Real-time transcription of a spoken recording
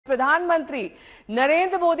प्रधानमंत्री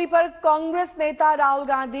नरेंद्र मोदी पर कांग्रेस नेता राहुल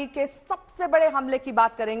गांधी के सबसे बड़े हमले की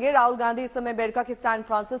बात करेंगे। राहुल गांधी इस समय अमेरिका के सैन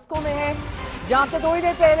फ्रांसिस्को में हैं, जहां से थोड़ी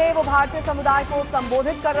देर पहले वो भारतीय समुदाय को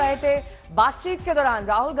संबोधित कर रहे थे। बातचीत के दौरान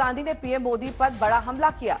राहुल गांधी ने पीएम मोदी पर बड़ा हमला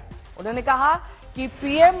किया। उन्होंने कहा कि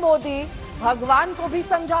पीएम मोदी भगवान को भी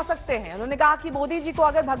समझा सकते हैं। उन्होंने कहा कि मोदी जी को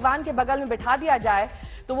अगर भगवान के बगल में बिठा दिया जाए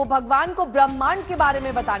तो वो भगवान को ब्रह्मांड के बारे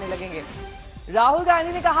में बताने लगेंगे। राहुल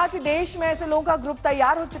गांधी ने कहा कि देश में ऐसे लोगों का ग्रुप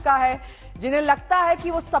तैयार हो चुका है जिन्हें लगता है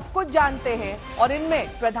कि वो सब कुछ जानते हैं और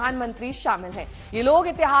इनमें प्रधानमंत्री शामिल हैं। ये लोग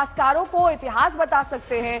इतिहासकारों को इतिहास बता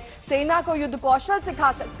सकते हैं, सेना को युद्ध कौशल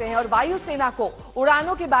सिखा सकते हैं और वायुसेना को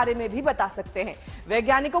उड़ानों के बारे में भी बता सकते हैं।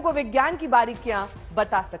 वैज्ञानिकों को विज्ञान की बारीकियां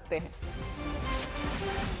बता सकते हैं।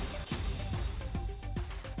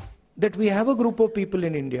 That we have a group of people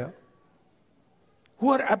in India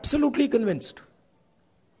who are absolutely convinced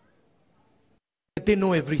that they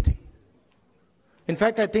know everything. In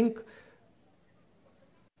fact, I think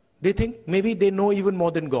they think maybe they know even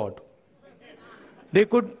more than God. They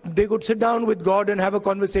could sit down with God and have a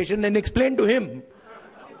conversation and explain to him,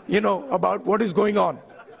 about what is going on.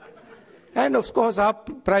 And of course, our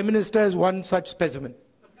Prime Minister is one such specimen.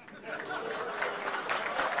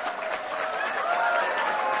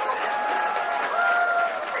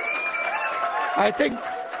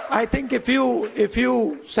 I think if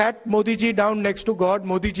you sat Modi ji down next to God,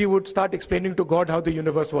 Modi ji would start explaining to God how the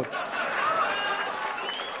universe works.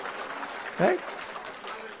 Right?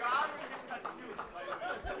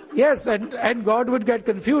 Yes, and God would get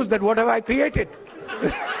confused that what have I created?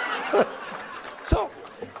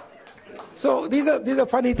 So these are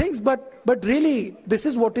funny things, but really this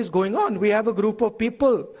is what is going on. We have a group of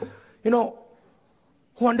people,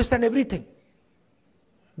 who understand everything.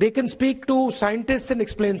 They can speak to scientists and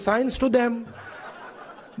explain science to them.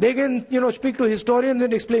 They can, speak to historians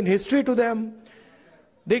and explain history to them.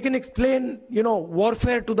 They can explain,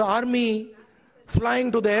 warfare to the army,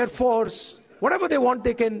 flying to the Air Force, whatever they want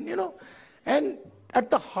they can, And at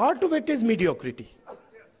the heart of it is mediocrity.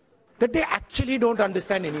 That they actually don't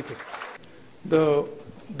understand anything.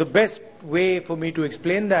 The best way for me to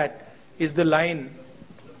explain that is the line,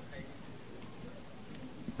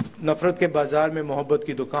 नफरत के बाजार में मोहब्बत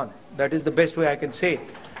की दुकान. That is the best way I can say it,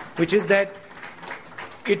 which is that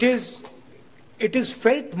it is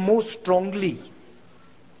felt most strongly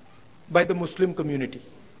by the Muslim community,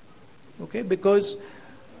 okay, because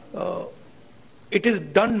it is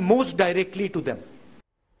done most directly to them.